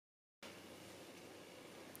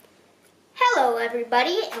Hello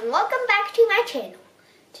everybody and welcome back to my channel.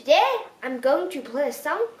 Today I'm going to play a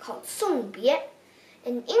song called 送别.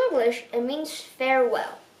 In English it means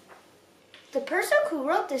farewell. The person who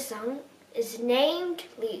wrote this song is named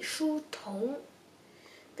Li Shutong.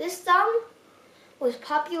 This song was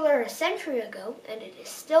popular a century ago and it is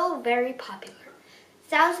still very popular.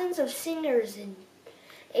 Thousands of singers in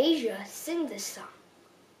Asia sing this song.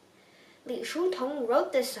 Li Shutong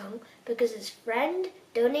wrote this song because his friend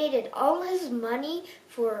donated all his money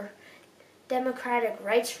for democratic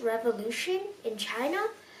rights revolution in China,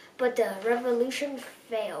 but the revolution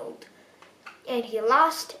failed and he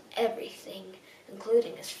lost everything,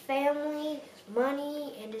 including his family, his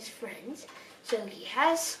money, and his friends. So he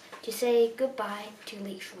has to say goodbye to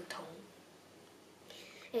Li Shutong.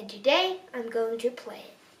 And today I'm going to play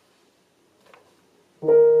it.